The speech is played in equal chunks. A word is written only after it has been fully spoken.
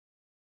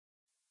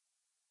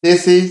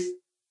This is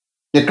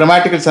a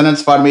grammatical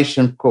sentence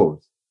formation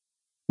course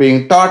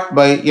being taught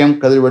by M.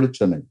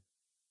 Kadirvadi.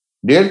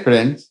 Dear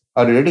friends,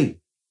 are you ready?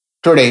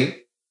 Today,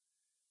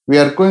 we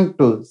are going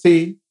to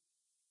see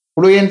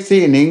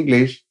Fluency in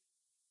English,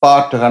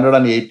 part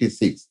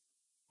 186.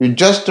 You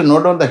just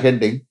note down the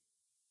heading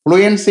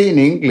Fluency in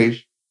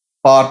English,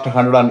 part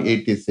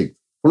 186.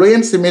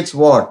 Fluency means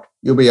what?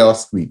 You may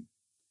ask me.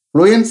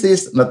 Fluency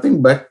is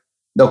nothing but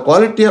the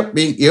quality of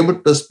being able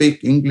to speak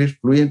English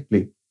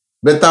fluently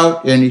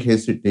without any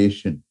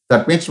hesitation.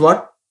 That means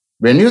what?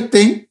 When you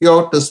think you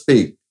have to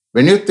speak,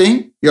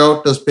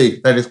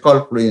 that is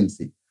called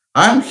fluency.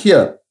 I am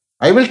here.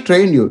 I will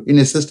train you in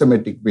a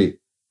systematic way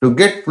to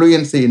get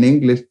fluency in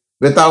English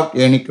without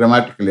any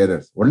grammatical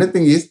errors. Only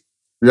thing is,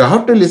 you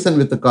have to listen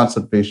with the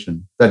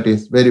concentration. That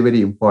is very,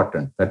 very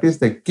important. That is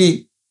the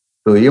key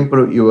to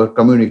improve your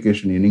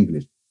communication in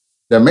English.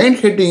 The main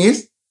heading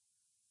is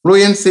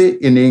Fluency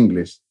in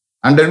English,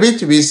 under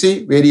which we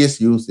see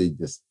various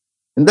usages.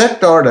 In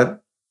that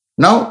order,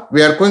 now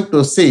we are going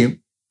to see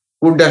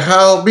could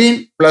have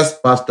been plus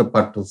past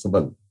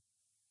participle.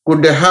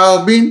 Could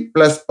have been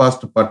plus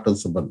past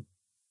participle.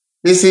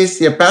 This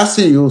is a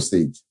passive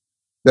usage.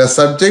 The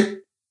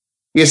subject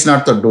is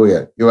not the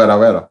doer. You are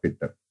aware of it.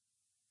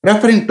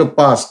 Referring to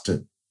past.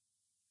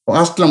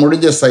 Past la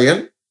mudija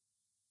sayal.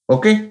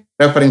 Okay?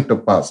 Referring to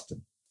past.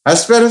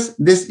 As far as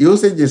this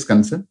usage is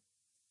concerned,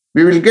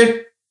 we will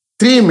get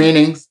three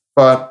meanings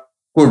for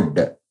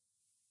could.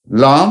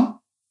 Lam,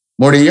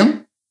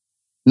 mudiyum,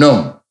 no.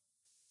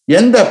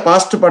 எந்த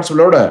past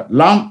பார்ட்டிசிபிளோட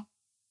லாம்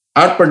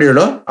add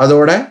பண்ணிடோ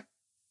அதோட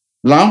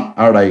லாம்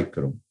add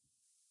ஆகிக்கிறோம்.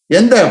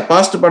 எந்த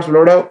past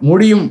பார்ட்டிசிபிளோட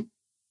முடியும்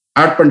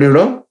add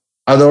பண்ணிடோ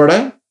அதோட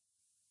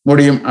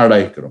முடியும் add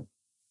ஆகிக்கிறோம்.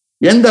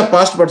 எந்த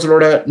past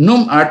பார்ட்டிசிபிளோட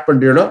நும் ஆட்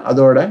பண்ணிடோ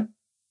அதோட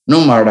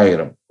நும் ஆட்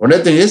ஆகிரும். Only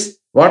thing is,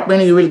 what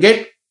meaning you will get?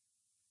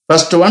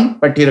 First one,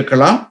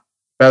 பட்டிருக்கலாம்,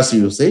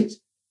 passive usage.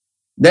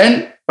 Then,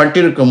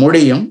 பட்டிருக்க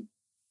முடியும்,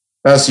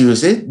 passive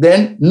usage.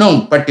 Then,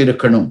 நும்,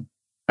 பட்டிருக்கணும்.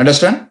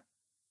 Understand?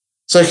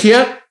 So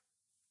here,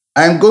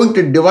 I am going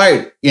to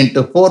divide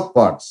into four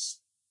parts.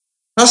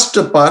 First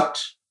part,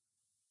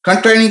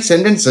 containing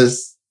sentences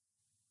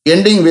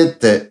ending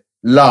with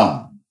lam,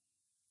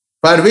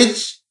 for which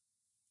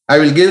I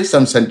will give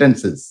some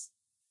sentences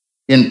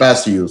in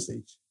passive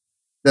usage.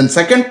 Then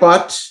second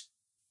part,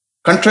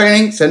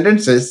 containing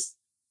sentences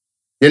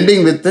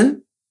ending with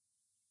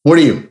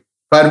mudiyum,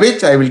 for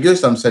which I will give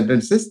some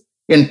sentences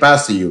in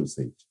passive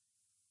usage.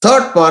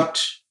 Third part,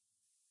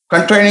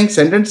 containing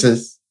sentences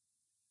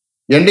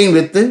ending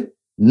with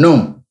num,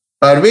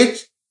 for which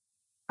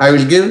I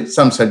will give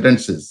some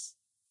sentences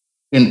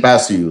in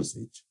passive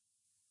usage.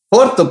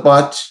 Fourth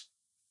part,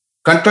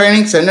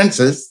 containing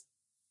sentences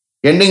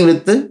ending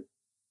with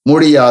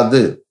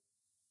mudiyadu,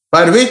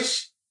 for which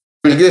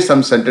I will give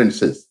some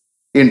sentences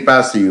in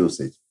passive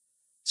usage.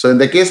 So in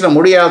the case of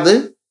mudiyadu,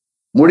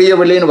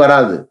 mudiyavilin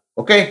varadu.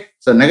 Okay?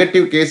 So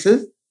negative cases,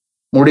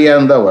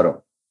 mudiyanda varum.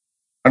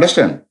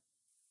 Understand?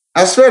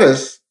 As far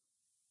as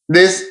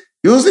this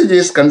usage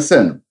is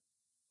concerned,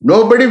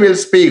 nobody will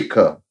speak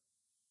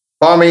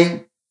forming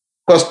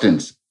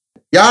questions.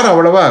 யார்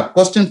அவ்வளவா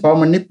question form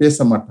பண்ணி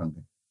பேச மாட்டாங்க.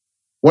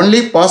 Only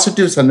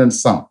positive sentence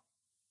தான்.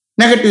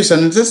 Negative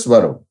sentences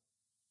வரும்.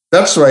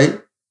 That's why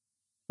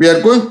we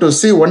are going to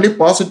see only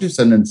positive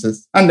sentences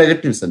and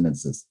negative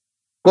sentences.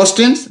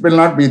 Questions will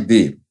not be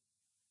there.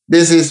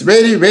 This is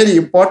very, very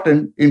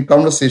important in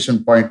conversation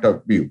point of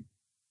view.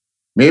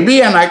 Maybe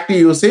an active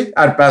usage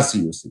or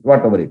passive usage,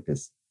 whatever it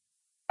is.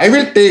 I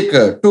will take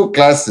 2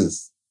 classes.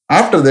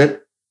 After that,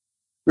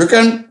 you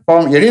can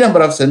form any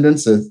number of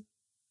sentences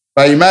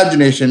by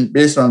imagination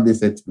based on this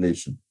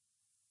explanation.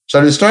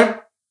 Shall we start?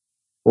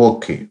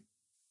 Okay.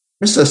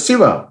 Mr.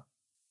 Siva,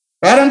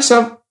 parents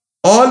of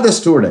all the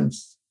students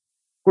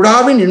could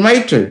have been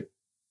invited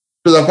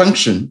to the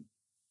function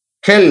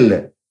held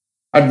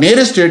at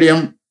Nehru Stadium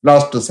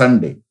last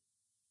Sunday.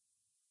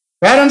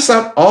 Parents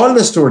of all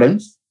the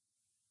students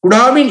could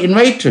have been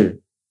invited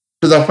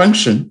to the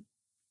function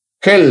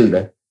held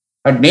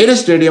at Nehru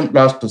Stadium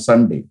last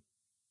Sunday.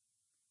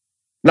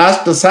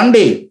 Last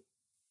Sunday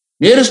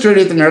Nehru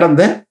ஸ்டேடியத்தில்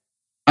நடந்த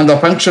அந்த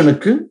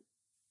ஃபங்க்ஷனுக்கு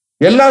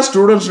எல்லா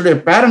ஸ்டூடெண்ட்ஸுடைய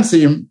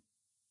பேரண்ட்ஸையும்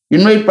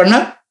invite பண்ண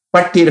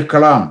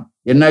பட்டிருக்கலாம்.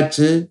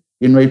 என்னாச்சு?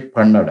 Invite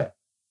பண்ணட.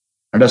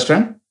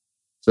 Understand?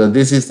 So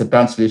this is the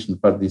translation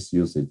for this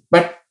usage.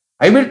 But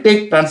I will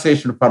take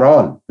translation for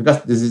all because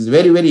this is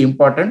very, very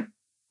important.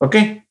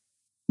 Okay?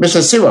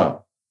 Mister Siva,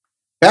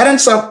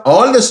 parents of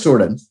all the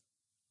students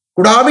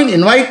could have been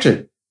invited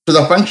to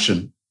the function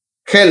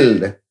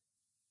held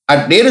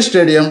at Nehru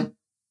Stadium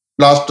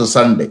last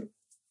Sunday.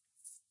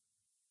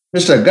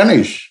 Mr.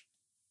 Ganesh,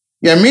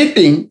 a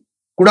meeting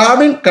could have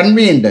been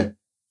convened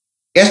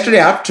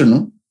yesterday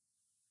afternoon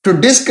to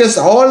discuss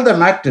all the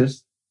matters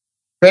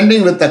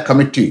pending with the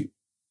committee.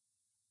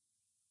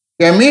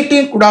 A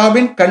meeting could have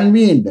been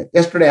convened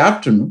yesterday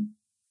afternoon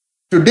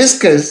to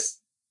discuss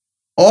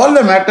all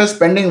the matters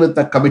pending with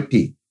the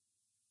committee.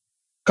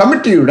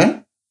 கமிட்டியுடன்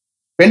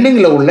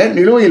பெண்டிங்கில் உள்ள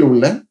நிலுவையில்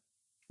உள்ள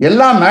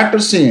எல்லா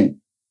மேட்டர்ஸையும்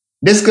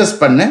discuss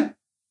பண்ண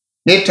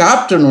நேற்று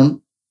afternoon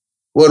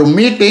ஒரு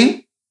meeting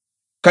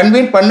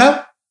கன்வீன்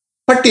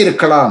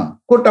பண்ணப்பட்டிருக்கலாம்,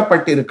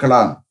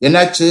 கூட்டப்பட்டிருக்கலாம்.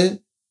 என்னாச்சு?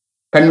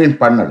 கன்வீன்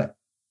பண்ணல.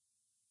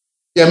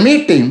 A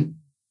meeting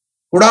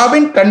would have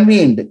been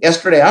convened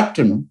yesterday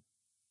afternoon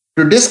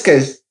to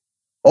discuss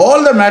all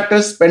the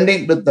matters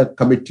pending with the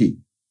committee.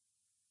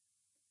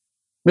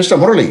 Mr.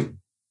 Murali,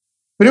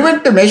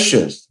 preventive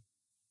measures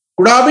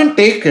could have been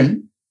taken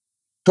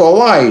to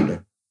avoid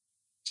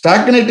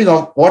stagnating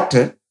of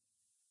water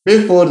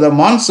before the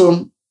monsoon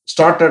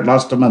started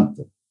last month.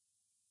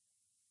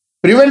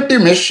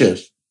 Preventive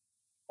measures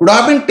could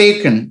have been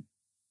taken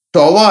to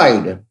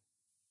avoid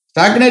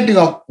stagnating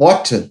of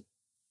water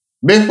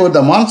before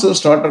the monsoon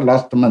started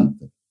last month.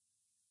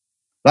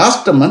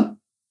 Last month,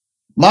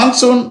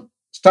 monsoon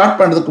start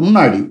பண்ணதுக்கு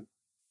முன்னாடி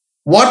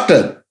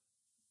water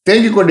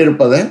தேங்கிக்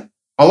கொண்டிருப்பதை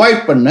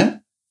avoid பண்ண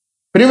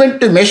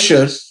preventive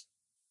measures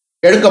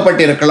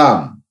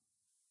எடுக்கப்பட்டிருக்கலாம்,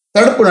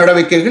 தடுப்பு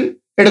நடவடிக்கைகள்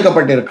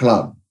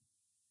எடுக்கப்பட்டிருக்கலாம்.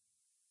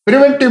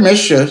 Preventive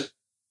measures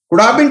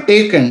could have been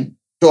taken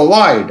to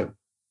avoid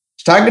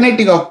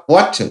stagnating of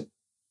water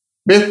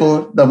before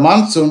the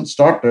monsoon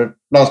started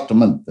last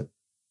month.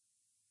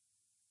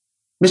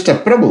 Mr.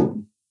 Prabhu,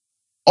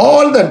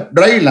 all the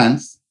dry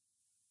lands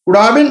could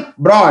have been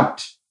brought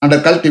under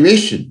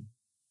cultivation,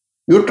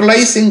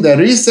 utilizing the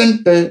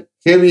recent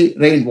heavy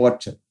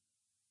rainwater.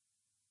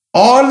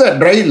 All the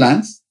dry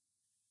lands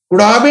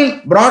could have been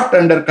brought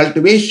under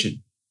cultivation,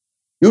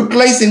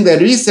 utilizing the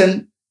recent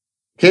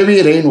heavy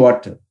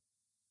rainwater.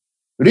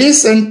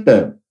 Recent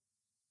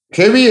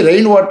heavy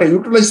rainwater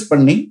utilize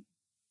பண்ணி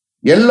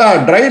எல்லா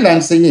dry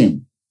landsையும்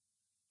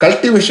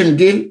cultivation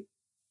கீழ்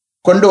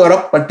கொண்டு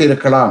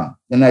வரப்பட்டிருக்கலாம்.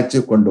 என்னாச்சு?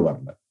 கொண்டு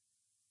வரல.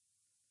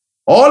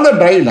 All the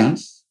dry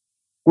lands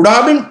could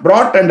have been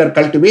brought under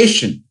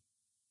cultivation,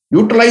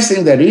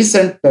 utilizing the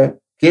recent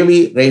heavy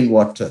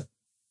rainwater.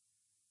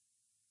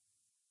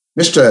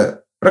 Mr.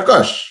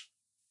 Prakash,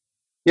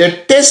 a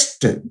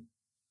test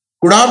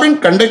could have been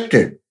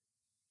conducted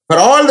for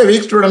all the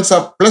weak students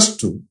of plus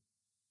 2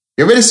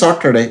 every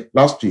Saturday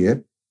last year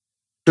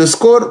to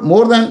score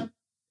more than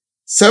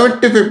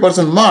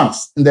 75% marks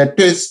in their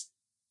test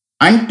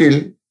until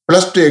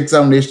plus 2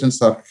 examinations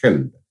are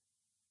held.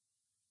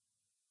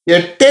 A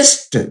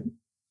test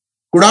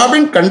could have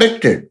been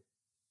conducted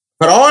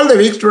for all the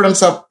weak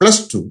students of plus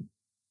 2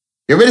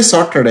 every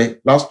Saturday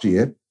last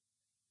year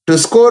to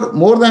score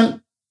more than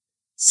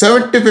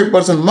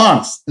 75%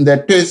 marks in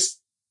their test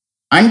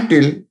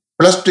until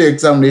plus 2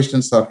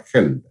 examinations are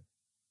held.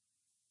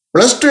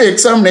 Plus 2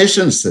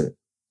 examinations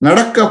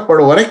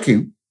நடக்கப்படும்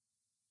வரைக்கும்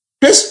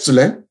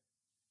டெஸ்ட்ல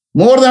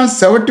more than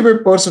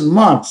 75%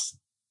 marks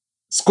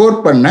score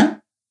பண்ண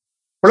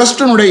plus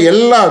டூனுடைய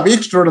எல்லா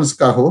week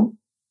ஸ்டூடெண்ட்ஸ்க்காகவும்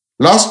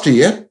last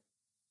year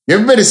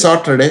every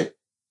Saturday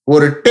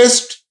ஒரு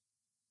test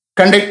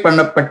conduct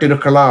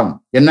பண்ணப்பட்டிருக்கலாம்.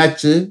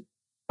 என்னாச்சு?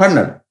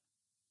 பண்ணல.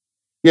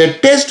 A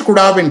test could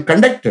have been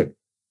conducted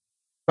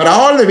for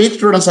all the weak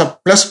students of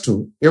plus 2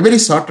 every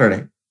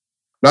Saturday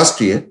last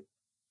year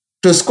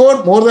to score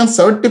more than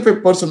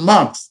 75%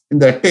 marks in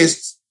the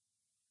tests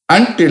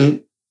until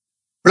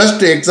plus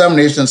 2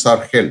 examinations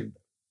are held.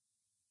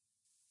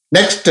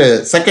 Next,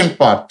 second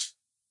part,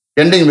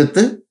 ending with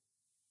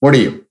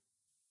முடியும்.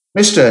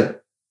 Mr.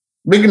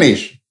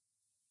 Vignesh,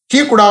 he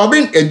could have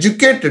been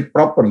educated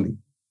properly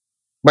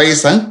by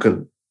his uncle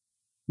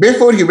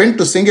before he went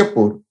to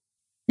Singapore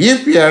if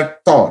he had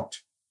thought.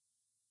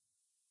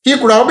 He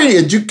could have been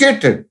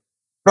educated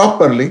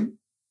properly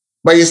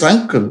by his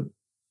uncle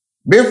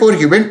before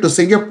he went to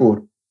Singapore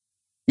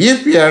if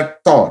he had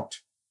thought.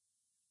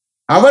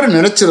 அவர்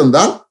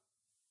நினைச்சிருந்தால்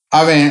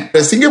அவன்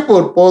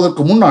Singapore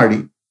போவதற்கு முன்னாடி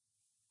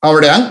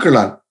அவனுடைய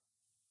அங்கிளால்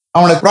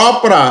அவனை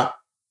ப்ராப்பரா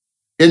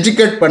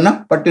educate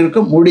பண்ணப்பட்டிருக்க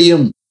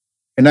முடியும்.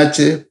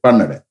 என்னாச்சு?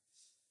 பண்ணல.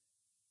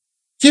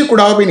 He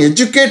could have been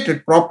educated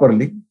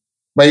properly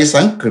by his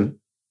uncle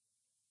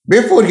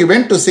before he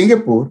went to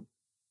Singapore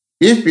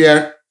if he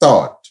had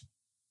thought.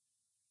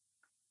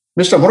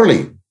 Mr. Murali,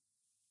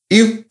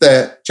 if the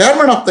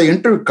chairman of the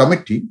interview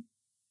committee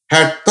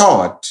had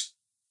thought,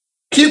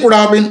 he could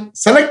have been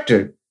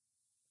selected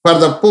for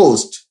the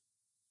post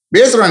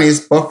based on his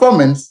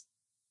performance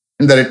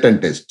in the written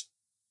test.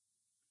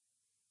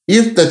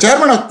 If the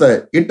chairman of the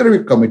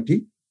interview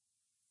committee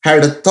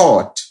had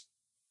thought,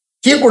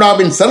 he could have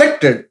been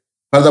selected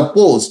for the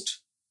post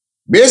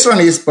based on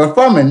his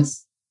performance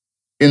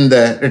in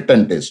the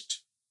written test.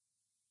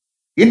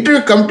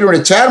 Interview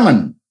committee chairman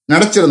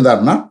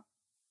நினைச்சிருந்தார்னா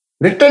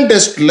written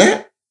டெஸ்ட்ல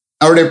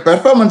அவருடைய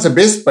பெர்ஃபார்மன்ஸை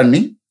base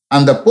பண்ணி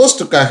அந்த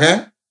போஸ்டுக்காக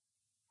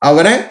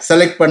அவரை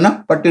select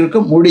பண்ணப்பட்டிருக்க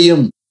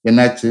முடியும்.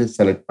 என்னாச்சு?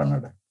 Select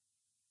பண்ணல.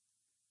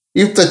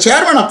 If the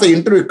chairman of the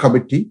interview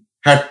committee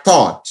had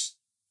thought,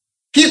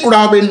 he could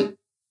have been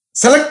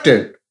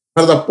selected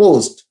for the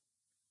post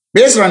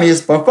based on his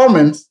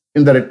performance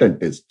in the written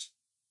test.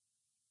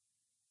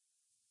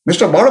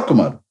 Mr.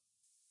 Balakumar,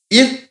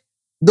 if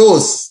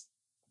those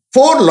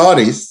 4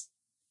 lorries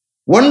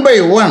one by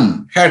one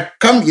had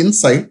come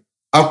inside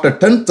after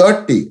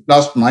 10:30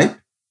 last night,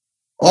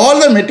 all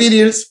the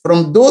materials from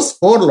those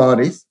 4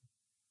 lorries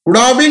would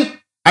have been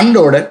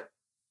unloaded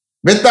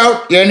without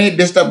any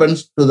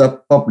disturbance to the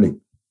public.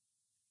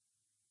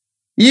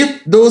 If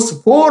those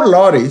 4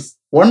 lorries,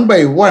 one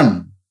by one,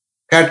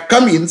 had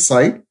come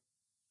inside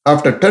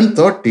after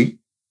 10:30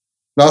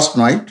 last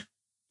night,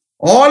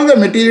 all the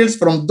materials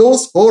from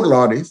those 4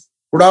 lorries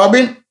would have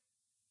been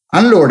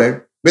unloaded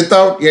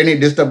without any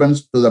disturbance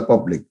to the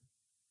public.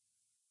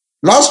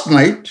 Last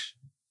night,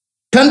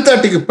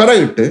 10:30க்கு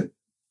பிறகிட்டு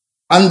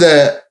அந்த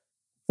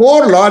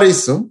 4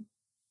 லாரிஸும்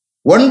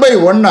one by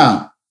ஒன்னா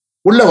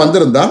உள்ள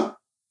வந்திருந்தால்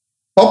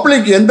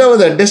public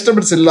எந்தவித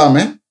disturbance இல்லாம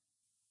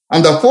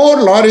அந்த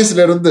 4 லாரிஸ்ல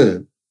இருந்து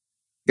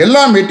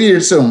எல்லா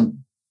மெட்டீரியல்ஸும்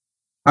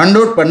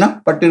unload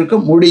பண்ணப்பட்டிருக்க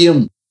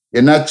முடியும்.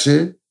 என்னாச்சு?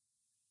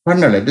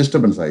 பண்ணல,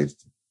 டிஸ்டர்பன்ஸ்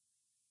ஆயிடுச்சு.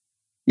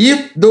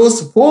 If those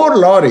 4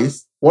 lorries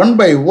one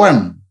by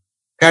one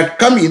had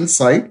come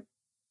inside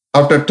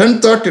after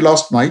 10:30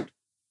 last night,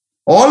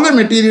 all the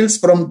materials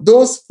from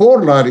those 4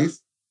 lorries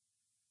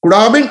could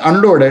have been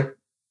unloaded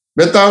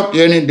without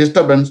any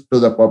disturbance to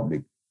the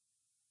public.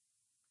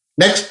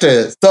 Next,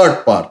 third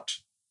part,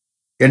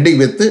 ending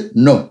with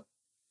no.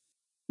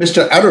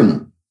 Mr. Arun,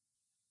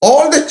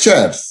 all the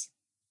chairs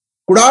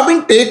could have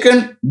been taken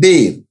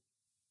there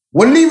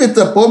only with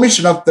the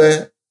permission of the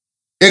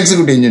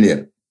executive engineer.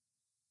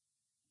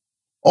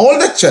 All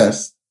the chairs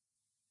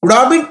could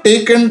have been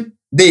taken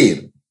there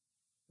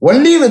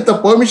only with the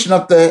permission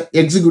of the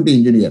executive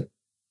engineer.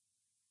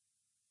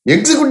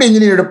 Executive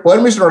இன்ஜினியரோட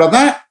பெர்மிஷனோட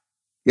தான்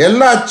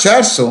எல்லா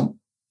சேர்ஸும்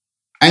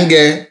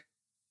அங்கே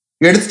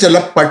எடுத்து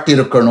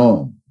செல்லப்பட்டிருக்கணும்.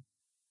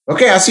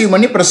 Okay, achieve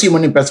பண்ணி ப்ரசீவ்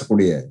பண்ணி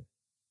பேசக்கூடிய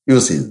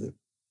யூஸ் இது.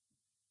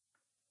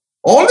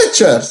 All the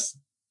chairs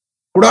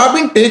could have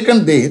been taken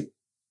there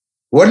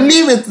only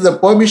with the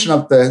permission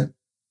of the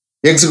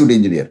executive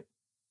engineer.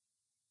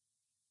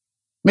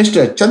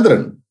 Mr.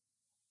 Chandran,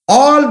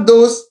 all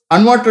those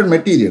unwanted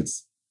materials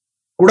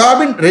could have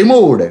been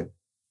removed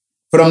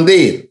from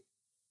there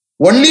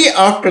only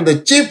after the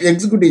chief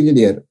executive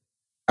engineer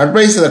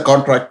advised the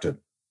contractor.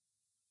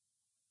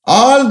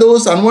 All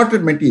those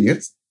unwanted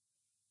materials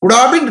could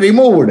have been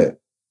removed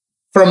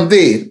from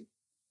there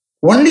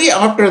only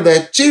after the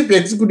chief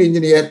executive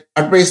engineer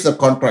advised the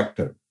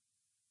contractor.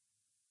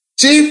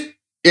 Chief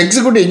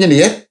executive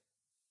engineer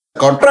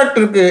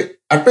கான்ட்ராக்டருக்கு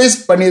advice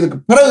பண்ணியதுக்கு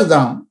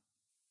பிறகுதான்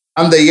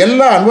அந்த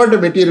எல்லா unwanted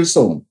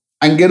மெட்டீரியல்ஸும்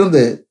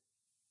அங்கிருந்து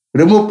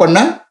remove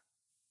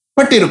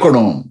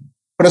பண்ணப்பட்டிருக்கணும்.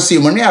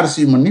 ப்ரொசீவ் பண்ணி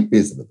அரசீவ் பண்ணி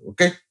பேசுறது.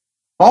 Okay,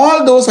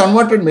 all those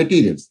unwanted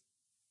materials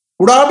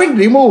would have been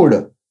removed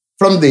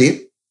from there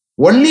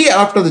only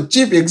after the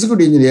chief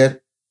executive engineer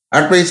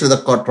advised the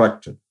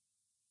contractor.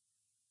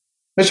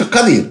 Mr.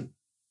 Kadir,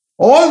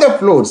 all the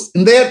floors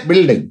in their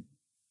building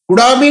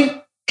would have been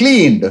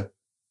cleaned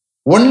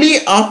only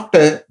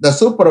after the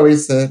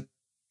supervisor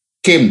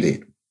came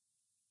there.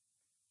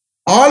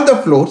 All the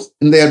floors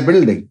in their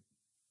building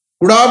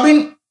would have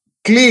been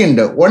cleaned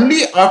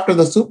only after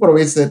the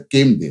supervisor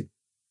came there.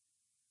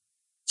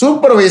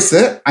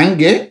 Supervisor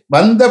அங்கே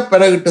வந்த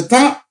பிறகுட்டு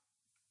தான்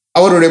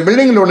அவருடைய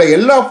பில்டிங்கில் உள்ள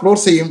எல்லா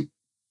ஃப்ளோர்ஸையும்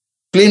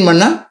clean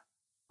பண்ண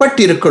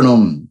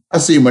பட்டிருக்கணும்.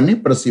 Achieve பண்ணி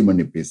ப்ரசீவ்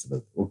பண்ணி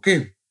பேசுறது. Okay,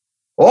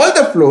 all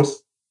the floors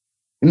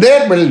in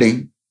their building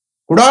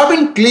could have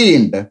been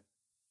cleaned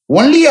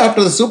only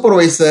after the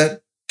supervisor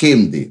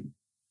came there.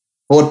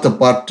 Fourth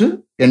part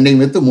ending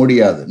with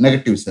முடியாது,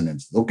 நெகட்டிவ்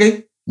சென்டென்ஸ். ஓகே,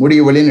 முடிய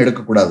வழின்னு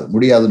எடுக்கக்கூடாது,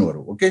 முடியாதுன்னு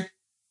வரும். Okay,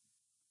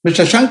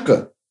 mister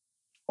Shankar,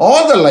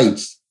 all the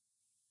lights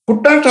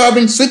could not have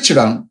been switched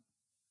on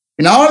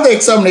in all the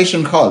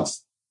examination halls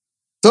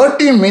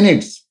 30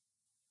 minutes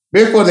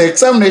before the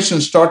examination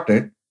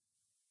started,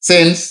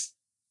 since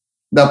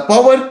the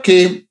power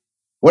came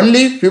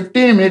only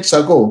 15 minutes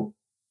ago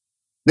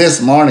this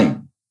morning.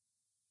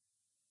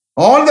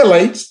 All the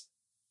lights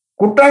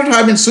could not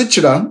have been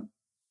switched on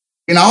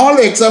in all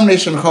the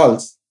examination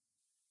halls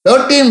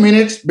 30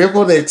 minutes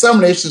before the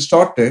examination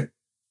started,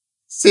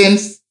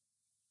 since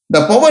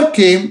the power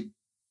came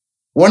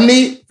only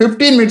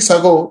 15 minutes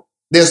ago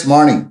this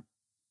morning.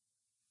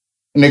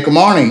 இன்னைக்கு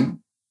morning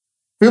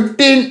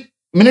 15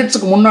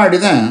 மினிட்ஸுக்கு முன்னாடி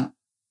தான்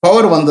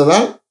power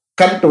வந்ததால்,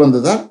 current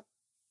வந்ததால்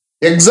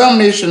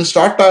examination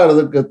start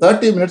ஆகிறதுக்கு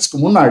 30 மினிட்ஸ்க்கு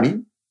முன்னாடி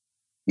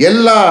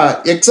எல்லா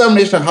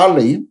எக்ஸாமினேஷன்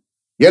ஹால்லையும்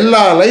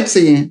எல்லா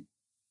லைட்ஸையும்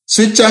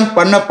சுவிட்ச் ஆன்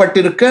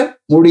பண்ணப்பட்டிருக்க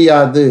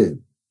முடியாது.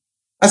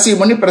 அசீவ்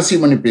பண்ணி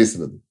ப்ரசீவ் பண்ணி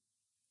பேசுறது.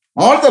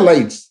 All the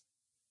lights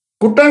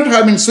could not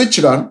have been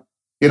switched on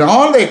in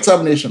all the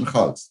examination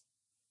halls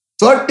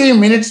 30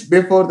 minutes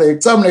before the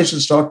examination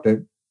started,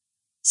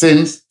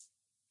 since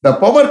the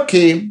power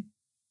came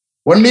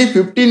only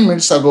 15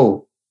 minutes ago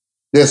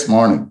this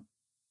morning.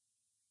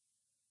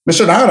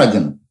 Mr.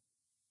 Nagarajan,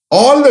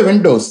 all the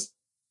windows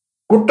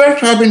could not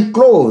have been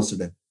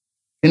closed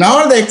in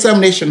all the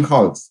examination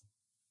halls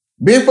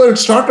before it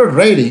started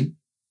raining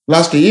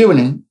last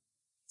evening,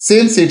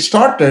 since it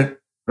started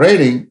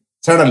raining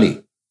suddenly.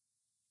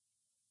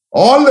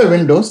 All the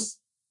windows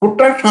could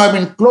not have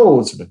been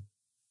closed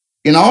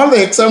in all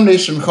the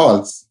examination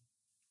halls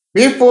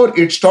before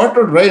it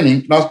started raining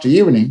last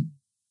evening,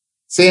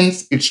 since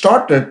it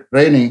started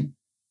raining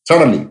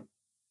suddenly.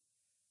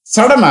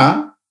 சடனா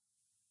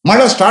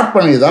மழை start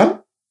பண்ணியதால்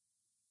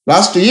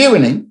last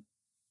evening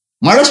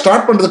மழை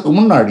start பண்றதுக்கு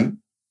முன்னாடி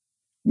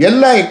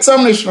எல்லா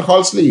examination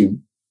ஹால்ஸ்லையும்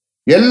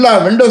எல்லா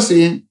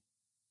விண்டோஸையும்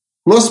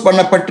close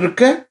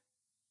பண்ணப்பட்டிருக்க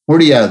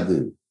முடியாது.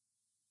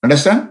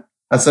 Understand?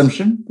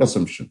 Assumption,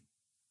 presumption.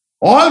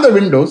 All the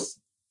windows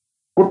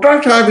could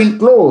not have been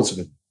closed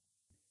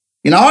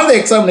in all the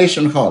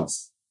examination halls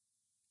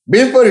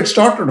before it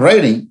started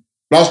raining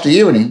last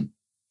evening,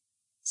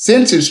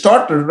 since it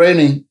started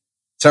raining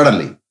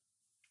suddenly.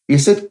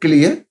 Is it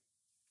clear?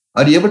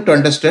 Are you able to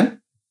understand?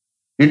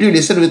 Did you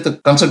listen with the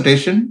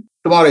concentration?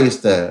 Tomorrow is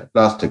the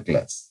last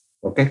class.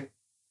 Okay?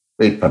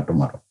 Wait for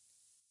tomorrow.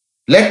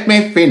 Let me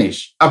finish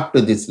up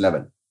to this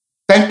level.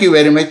 Thank you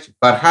very much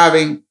for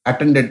having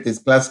attended this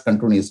class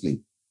continuously.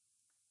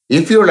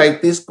 If you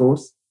like this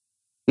course,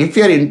 if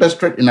you are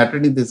interested in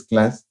attending this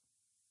class,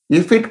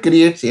 if it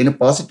creates any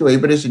positive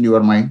vibration in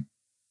your mind,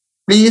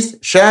 please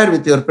share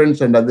with your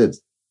friends and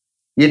others.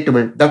 It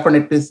will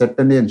definitely,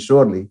 certainly, and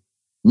surely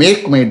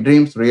make my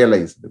dreams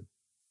realized.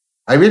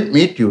 I will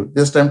meet you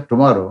this time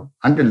tomorrow.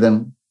 Until then,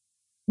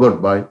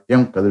 goodbye.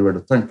 M.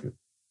 Kadirvedu. Thank you.